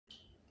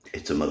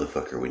It's a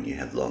motherfucker when you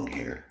have long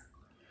hair.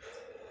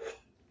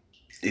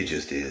 It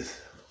just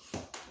is.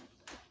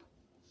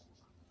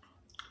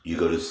 You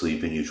go to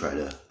sleep and you try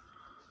to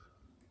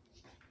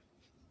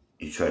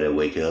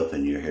wake up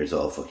and your hair's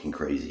all fucking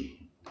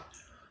crazy.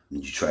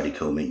 And you try to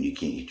comb it and you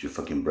can't get your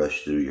fucking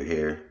brush through your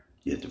hair.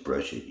 You have to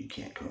brush it, you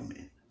can't comb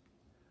it.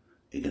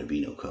 Ain't gonna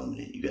be no combing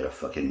it. You gotta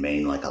fucking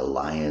mane like a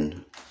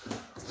lion.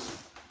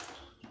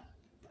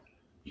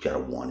 You gotta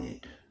want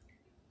it.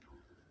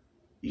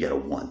 You gotta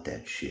want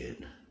that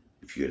shit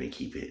if you're gonna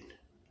keep it.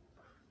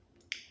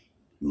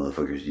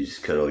 Motherfuckers, you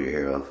just cut all your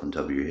hair off on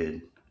top of your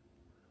head.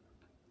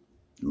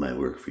 It might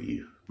work for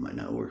you, might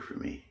not work for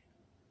me.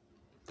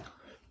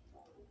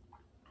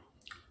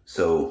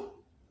 So,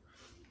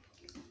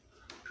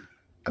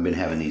 I've been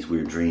having these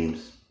weird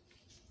dreams.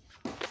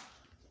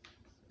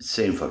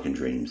 Same fucking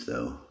dreams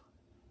though.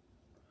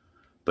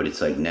 But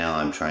it's like now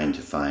I'm trying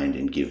to find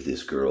and give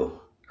this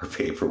girl her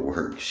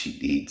paperwork. She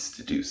needs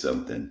to do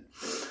something.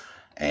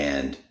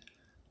 And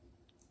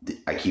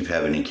I keep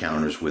having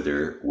encounters with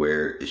her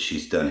where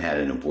she's had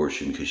an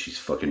abortion because she's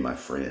fucking my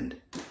friend.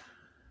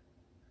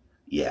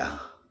 Yeah,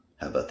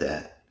 how about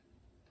that?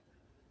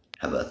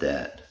 How about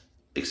that?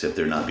 Except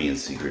they're not being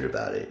secret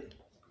about it.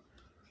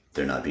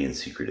 They're not being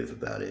secretive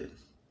about it.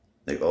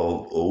 Like,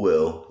 oh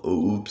well,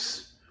 oh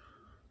oops.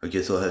 I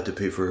guess I'll have to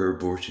pay for her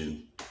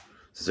abortion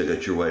since I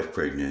got your wife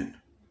pregnant.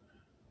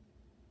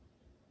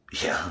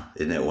 Yeah,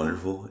 isn't that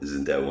wonderful?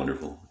 Isn't that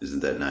wonderful?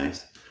 Isn't that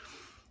nice?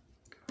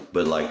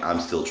 But like,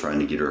 I'm still trying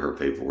to get her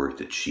paperwork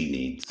that she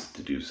needs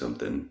to do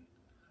something.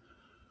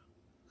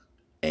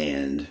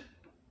 And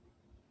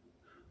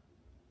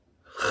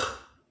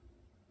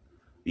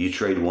you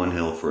trade one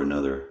hell for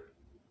another.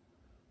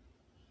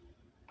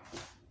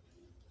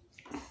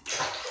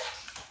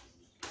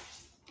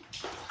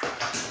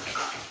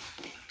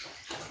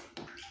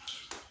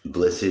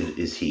 Blessed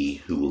is he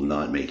who will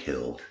not make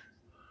hell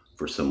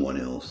for someone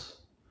else,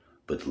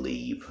 but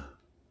leave.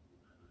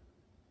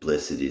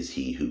 Blessed is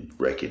he who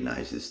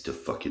recognizes to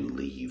fucking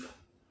leave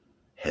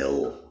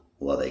hell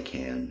while they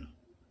can.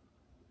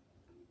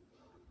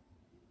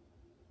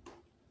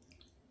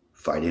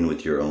 Fighting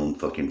with your own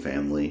fucking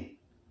family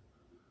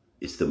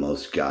is the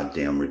most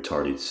goddamn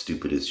retarded,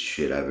 stupidest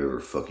shit I've ever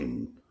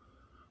fucking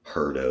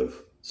heard of.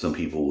 Some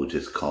people will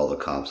just call the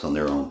cops on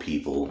their own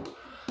people.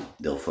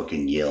 They'll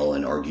fucking yell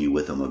and argue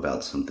with them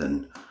about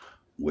something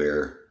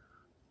where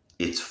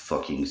it's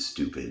fucking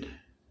stupid.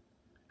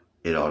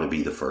 It ought to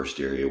be the first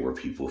area where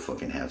people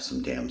fucking have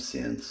some damn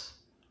sense.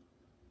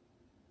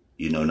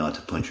 You know not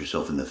to punch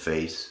yourself in the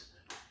face.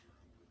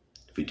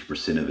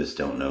 50% of us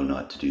don't know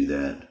not to do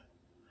that.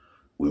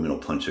 Women will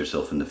punch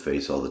themselves in the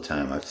face all the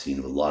time. I've seen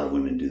a lot of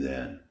women do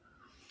that.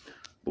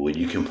 But when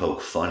you can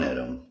poke fun at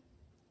them,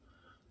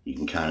 you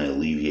can kind of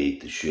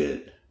alleviate the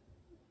shit.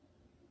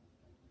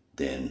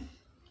 Then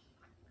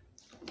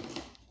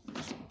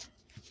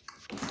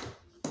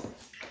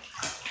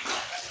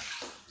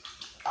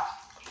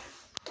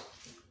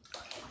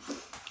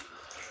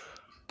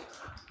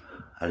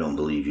I don't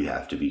believe you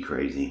have to be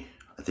crazy.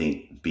 I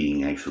think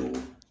being actual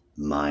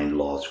mind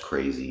lost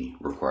crazy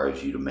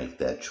requires you to make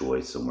that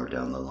choice somewhere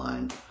down the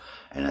line.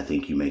 And I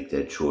think you make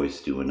that choice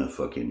doing a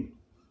fucking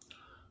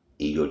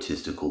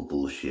egotistical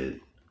bullshit.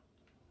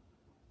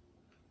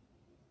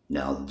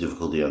 Now, the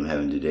difficulty I'm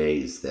having today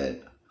is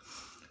that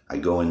I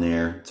go in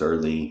there, it's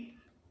early,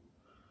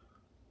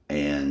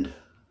 and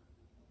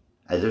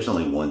there's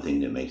only one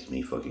thing that makes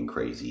me fucking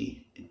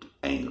crazy,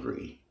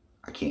 angry.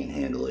 I can't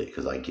handle it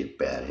because I get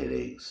bad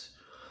headaches.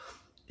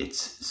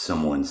 It's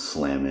someone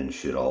slamming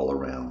shit all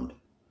around.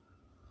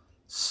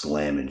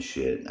 Slamming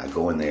shit. I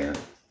go in there,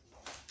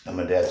 and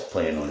my dad's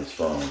playing on his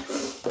phone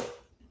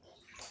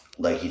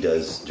like he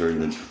does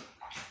during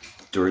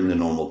the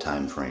normal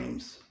time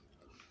frames.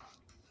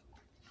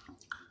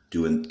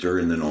 During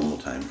the normal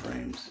time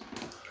frames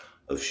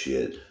of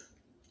shit.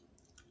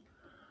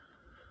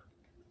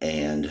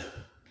 And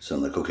so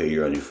I'm like, okay,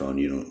 you're on your phone,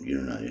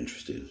 you're not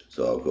interested.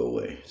 So I'll go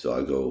away. So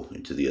I'll go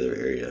into the other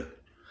area.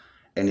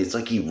 And it's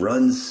like he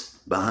runs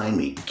behind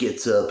me,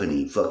 gets up, and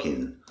he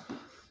fucking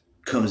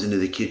comes into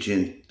the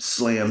kitchen,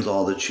 slams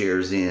all the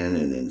chairs in,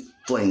 and then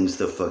flings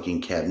the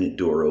fucking cabinet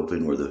door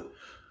open where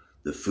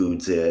the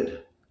food's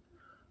at.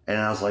 And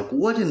I was like,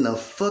 what in the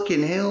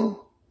fucking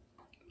hell?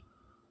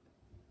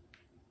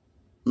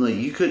 Like,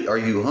 are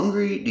you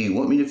hungry? Do you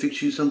want me to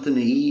fix you something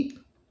to eat?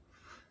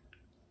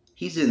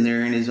 He's in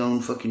there in his own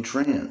fucking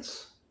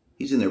trance.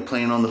 He's in there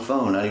playing on the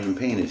phone, not even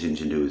paying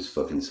attention to his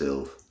fucking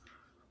self.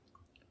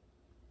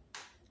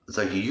 It's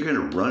like, you're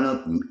gonna run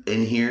up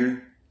in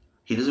here.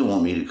 He doesn't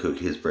want me to cook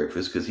his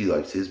breakfast because he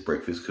likes his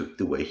breakfast cooked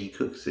the way he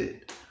cooks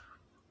it.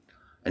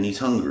 And he's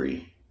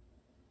hungry.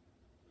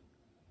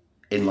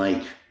 And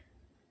like,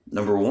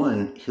 number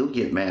one, he'll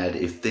get mad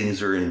if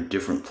things are in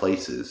different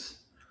places.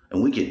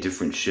 And we get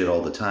different shit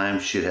all the time.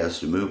 Shit has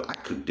to move. I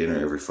cook dinner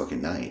every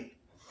fucking night.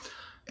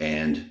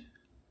 And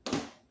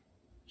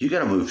you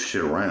gotta move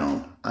shit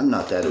around. I'm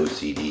not that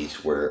OCD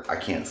where I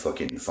can't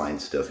fucking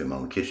find stuff in my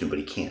own kitchen, but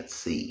he can't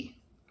see.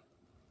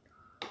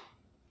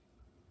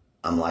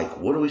 I'm like,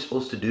 what are we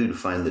supposed to do to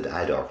find the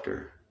eye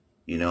doctor?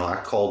 You know, I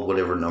called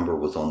whatever number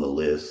was on the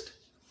list.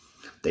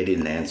 They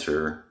didn't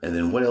answer. And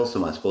then what else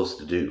am I supposed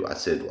to do? I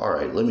said, all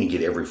right, let me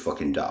get every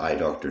fucking eye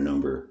doctor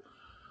number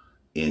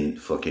in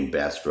fucking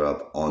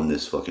Bastrop on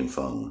this fucking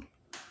phone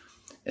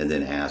and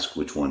then ask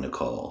which one to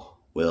call.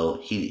 Well,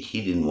 he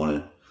didn't want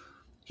to.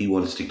 He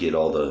wants to get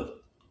all the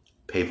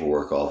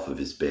paperwork off of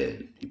his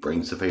bed. He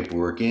brings the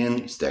paperwork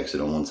in, stacks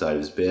it on one side of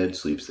his bed,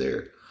 sleeps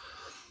there.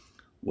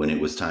 When it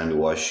was time to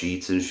wash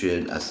sheets and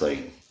shit, I was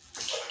like,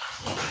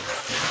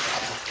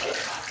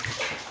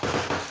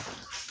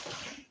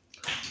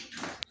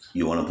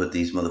 you want to put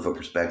these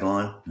motherfuckers back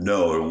on?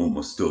 No, I don't want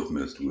my stuff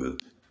messed with.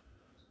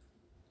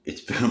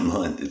 It's been a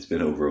month. It's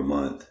been over a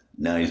month.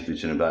 Now he's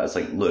bitching about it. It's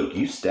like, look,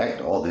 you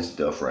stacked all this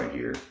stuff right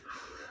here.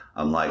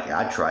 I'm like,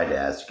 I tried to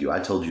ask you. I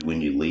told you when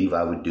you leave,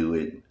 I would do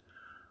it.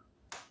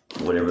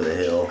 Whatever the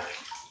hell.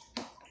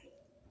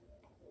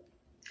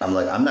 I'm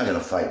like, I'm not going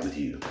to fight with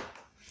you.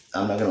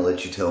 I'm not going to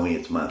let you tell me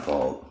it's my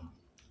fault.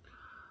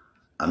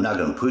 I'm not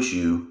going to push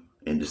you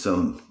into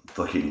some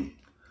fucking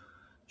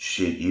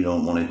shit you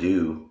don't want to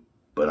do.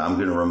 But I'm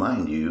going to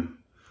remind you.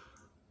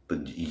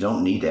 But you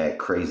don't need to act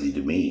crazy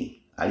to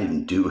me. I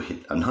didn't do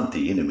it. I'm not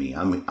the enemy.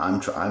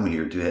 I'm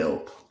here to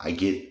help. I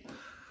get,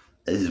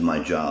 this is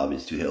my job,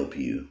 is to help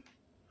you.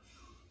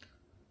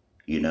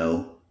 You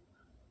know,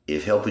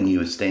 if helping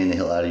you is staying the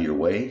hell out of your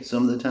way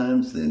some of the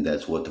times, then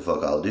that's what the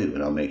fuck I'll do.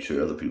 And I'll make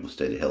sure other people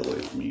stay the hell away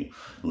from you.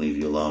 And leave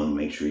you alone and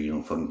make sure you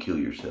don't fucking kill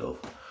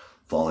yourself.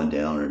 Falling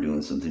down or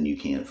doing something you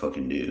can't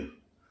fucking do.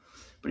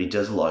 But he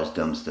does a lot of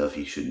dumb stuff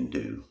he shouldn't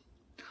do.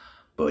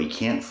 But he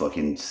can't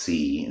fucking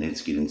see, and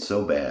it's getting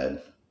so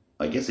bad.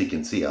 I guess he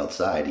can see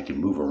outside. He can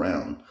move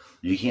around.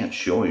 You can't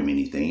show him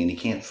anything, and he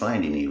can't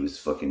find any of his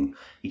fucking...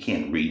 He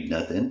can't read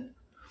nothing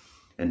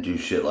and do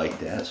shit like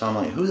that. So I'm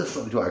like, who the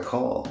fuck do I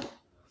call?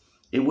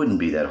 It wouldn't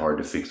be that hard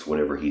to fix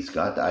whatever he's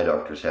got. The eye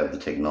doctors have the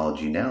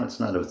technology now. It's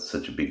not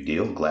such a big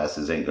deal.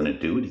 Glasses ain't going to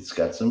do it. It's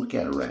got some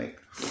cataract.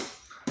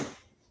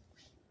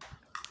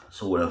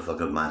 So what the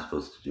fuck am I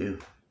supposed to do?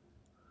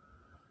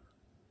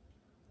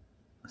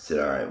 I said,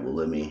 all right, well,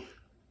 let me...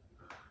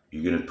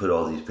 You're going to put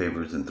all these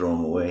papers and throw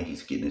them away?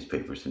 He's getting his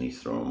papers and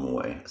he's throwing them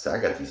away. I said,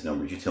 I got these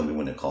numbers. You tell me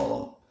when to call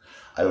them.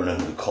 I don't know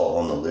who to call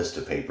on the list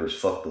of papers.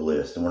 Fuck the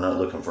list. And we're not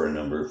looking for a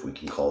number if we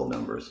can call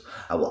numbers.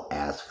 I will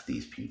ask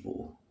these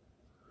people.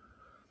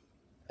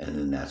 And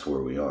then that's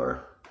where we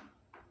are.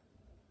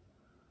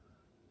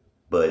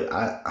 But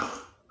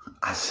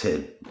I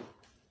said,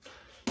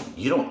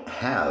 you don't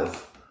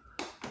have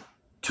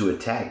to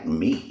attack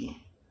me.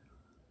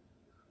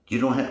 You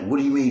don't have, what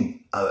do you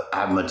mean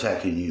I'm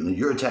attacking you?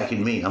 You're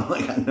attacking me. I'm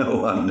like,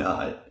 no, I'm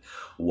not.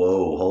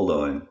 Whoa, hold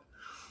on.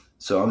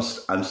 So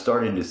I'm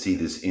starting to see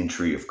this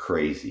entry of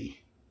crazy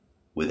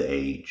with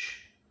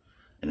age.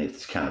 And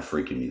it's kind of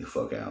freaking me the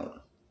fuck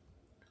out.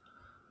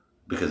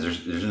 Because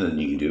there's nothing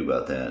you can do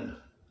about that. And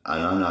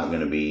I'm not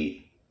going to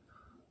be,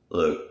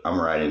 look, I'm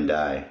ride and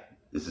die.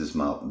 This is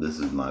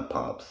my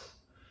pops.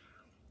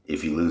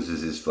 If he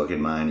loses his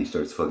fucking mind, he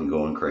starts fucking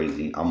going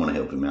crazy, I'm going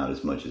to help him out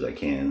as much as I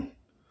can.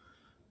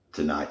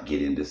 To not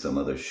get into some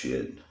other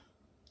shit.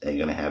 Ain't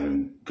gonna have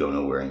him go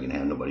nowhere. Ain't gonna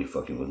have nobody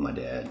fucking with my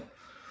dad.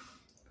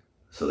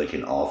 So they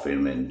can off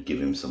him and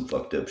give him some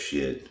fucked up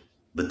shit.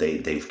 But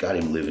they've got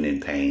him living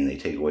in pain. They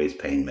take away his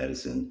pain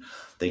medicine.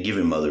 They give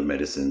him other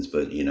medicines,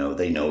 but you know,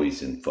 they know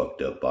he's in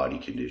fucked up body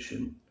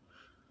condition.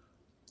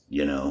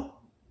 You know?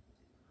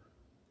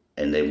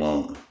 And they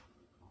won't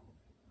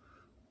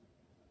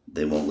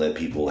let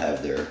people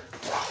have their,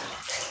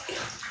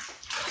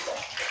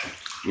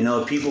 you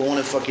know, if people want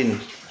to fucking,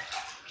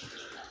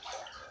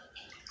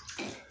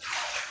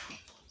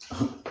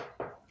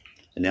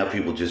 and now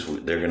people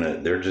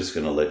they're just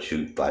gonna let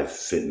you buy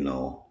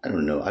fentanyl. I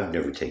don't know. I've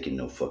never taken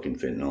no fucking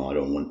fentanyl. I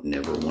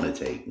never want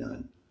to take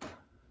none.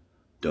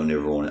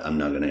 I'm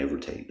not gonna ever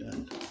take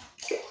none.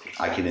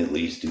 I can at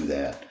least do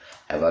that.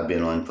 Have I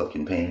been on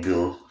fucking pain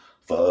pills?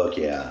 Fuck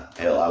yeah.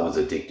 Hell, I was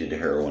addicted to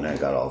heroin. I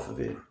got off of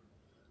it.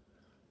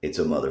 It's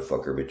a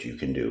motherfucker, but you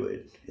can do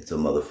it. It's a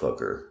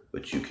motherfucker,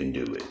 but you can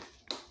do it.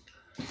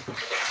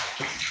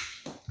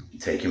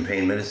 Taking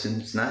pain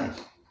medicine is nice.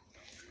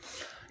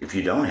 If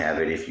you don't have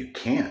it, if you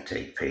can't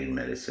take pain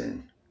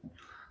medicine,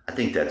 I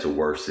think that's a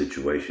worse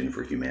situation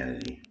for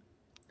humanity.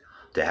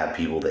 To have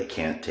people that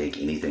can't take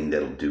anything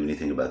that'll do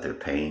anything about their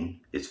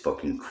pain is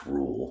fucking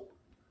cruel.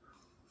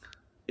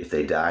 If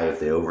they die, if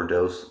they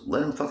overdose,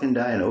 let them fucking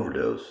die and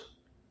overdose.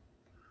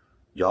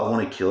 Y'all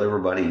want to kill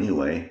everybody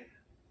anyway.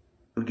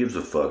 Who gives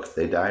a fuck? If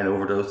they die and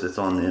overdose, it's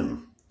on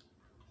them.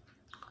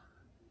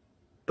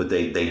 But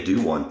they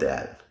do want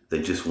that.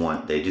 They just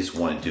want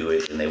to do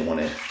it, and they want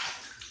to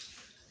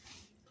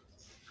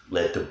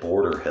let the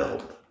border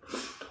help.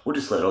 We'll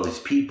just let all these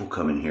people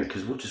come in here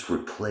because we'll just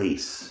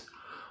replace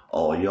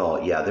all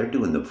y'all. Yeah, they're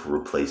doing the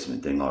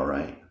replacement thing, all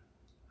right.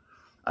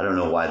 I don't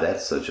know why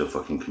that's such a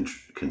fucking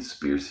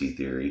conspiracy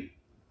theory.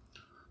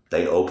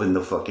 They opened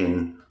the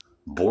fucking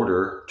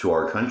border to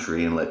our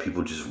country and let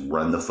people just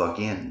run the fuck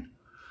in.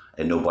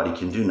 And nobody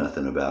can do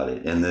nothing about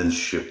it. And then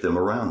ship them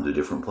around to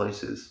different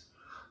places.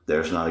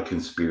 There's not a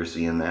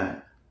conspiracy in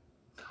that.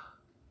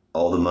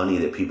 All the money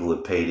that people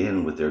have paid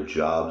in with their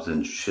jobs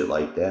and shit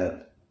like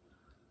that,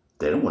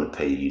 they don't want to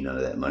pay you none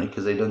of that money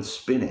because they done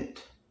spin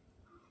it.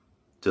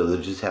 So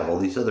they'll just have all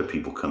these other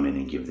people come in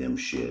and give them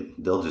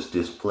shit. They'll just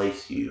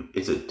displace you.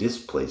 It's a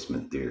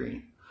displacement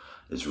theory.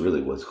 It's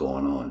really what's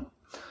going on.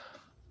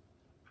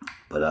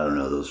 But I don't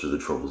know. Those are the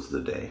troubles of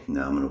the day.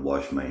 Now I'm going to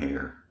wash my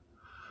hair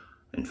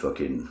and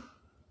fucking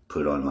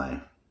put on my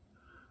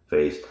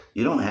face.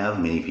 You don't have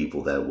many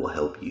people that will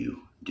help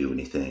you do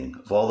anything.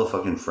 Of all the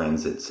fucking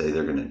friends that say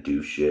they're going to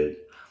do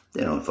shit,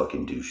 they don't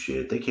fucking do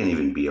shit. They can't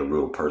even be a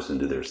real person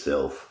to their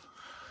self.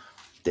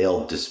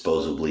 They'll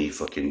disposably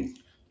fucking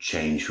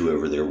change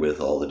whoever they're with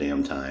all the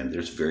damn time.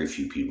 There's very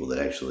few people that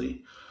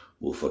actually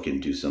will fucking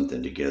do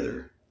something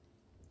together.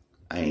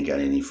 I ain't got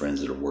any friends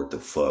that are worth the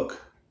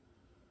fuck.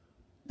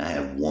 I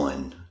have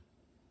one.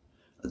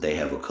 They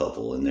have a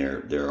couple and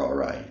they're all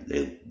right.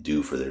 They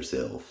do for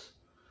themselves.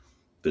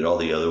 But all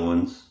the other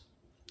ones,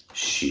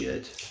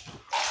 shit.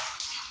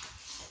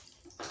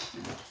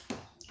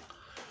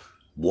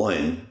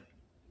 One,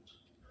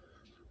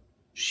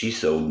 she's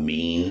so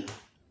mean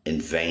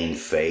and vain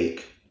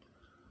fake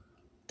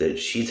that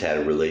she's had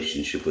a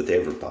relationship with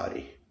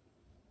everybody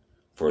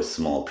for a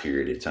small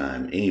period of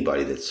time.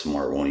 Anybody that's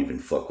smart won't even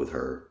fuck with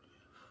her.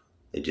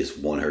 They just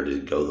want her to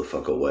go the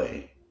fuck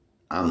away.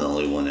 I'm the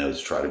only one that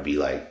was trying to be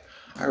like,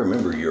 I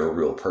remember you're a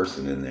real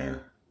person in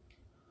there.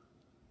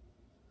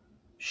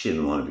 She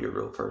didn't want to be a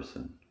real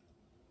person.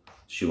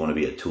 She want to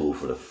be a tool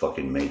for the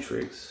fucking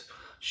Matrix.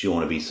 She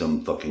want to be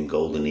some fucking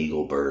golden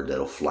eagle bird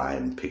that'll fly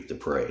and pick the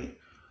prey.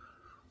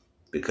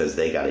 Because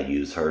they got to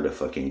use her to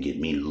fucking get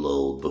me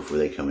lulled before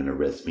they come and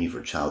arrest me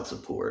for child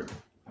support.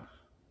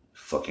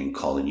 Fucking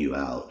calling you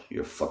out.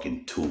 You're a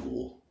fucking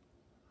tool.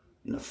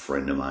 And a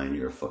friend of mine,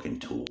 you're a fucking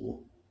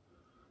tool.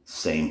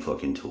 Same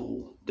fucking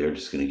tool. They're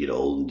just going to get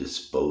old and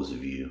dispose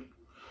of you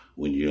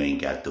when you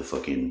ain't got the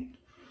fucking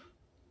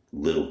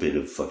little bit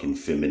of fucking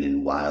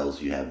feminine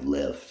wiles you have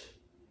left.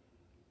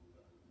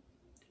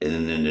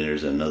 And then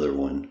there's another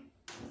one.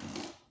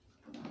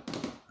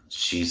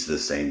 She's the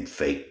same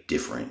fake,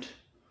 different.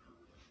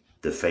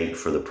 The fake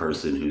for the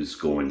person who's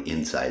going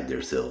inside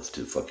themselves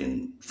to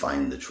fucking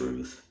find the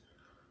truth.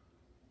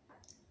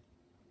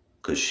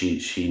 Because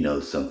she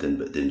knows something,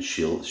 but then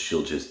she'll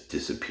just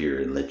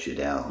disappear and let you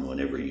down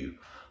whenever you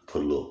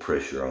put a little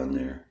pressure on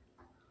there.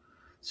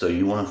 So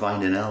you want to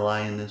find an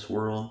ally in this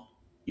world?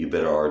 You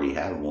better already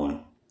have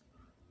one.